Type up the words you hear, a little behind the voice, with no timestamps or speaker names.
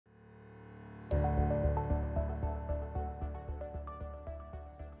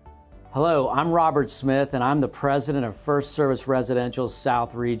Hello, I'm Robert Smith, and I'm the president of FirstService Residential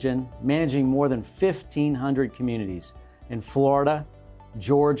South Region, managing more than 1,500 communities in Florida,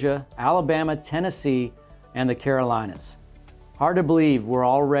 Georgia, Alabama, Tennessee, and the Carolinas. Hard to believe we're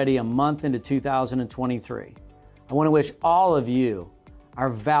already a month into 2023. I want to wish all of you, our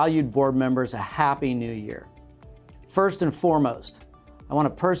valued board members, a happy new year. First and foremost, I want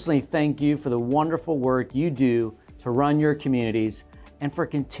to personally thank you for the wonderful work you do to run your communities and for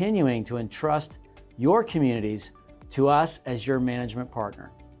continuing to entrust your communities to us as your management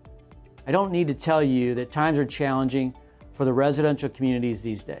partner. I don't need to tell you that times are challenging for the residential communities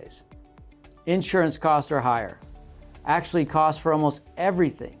these days. Insurance costs are higher. Actually, costs for almost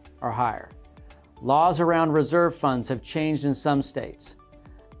everything are higher. Laws around reserve funds have changed in some states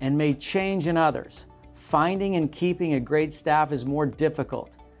and may change in others. Finding and keeping a great staff is more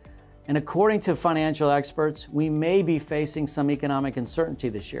difficult. And according to financial experts, we may be facing some economic uncertainty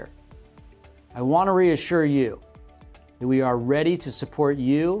this year. I want to reassure you that we are ready to support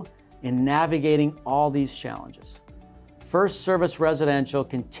you in navigating all these challenges. FirstService Residential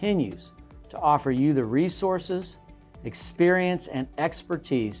continues to offer you the resources, experience, and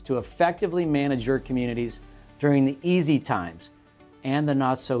expertise to effectively manage your communities during the easy times and the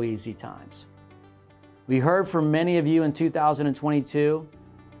not so easy times. We heard from many of you in 2022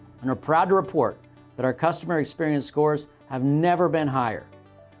 and are proud to report that our customer experience scores have never been higher.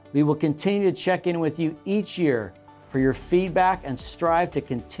 We will continue to check in with you each year for your feedback and strive to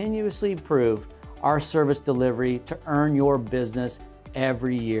continuously improve our service delivery to earn your business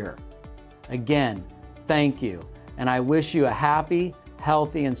every year. Again, thank you, and I wish you a happy,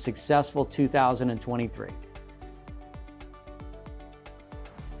 healthy, and successful 2023.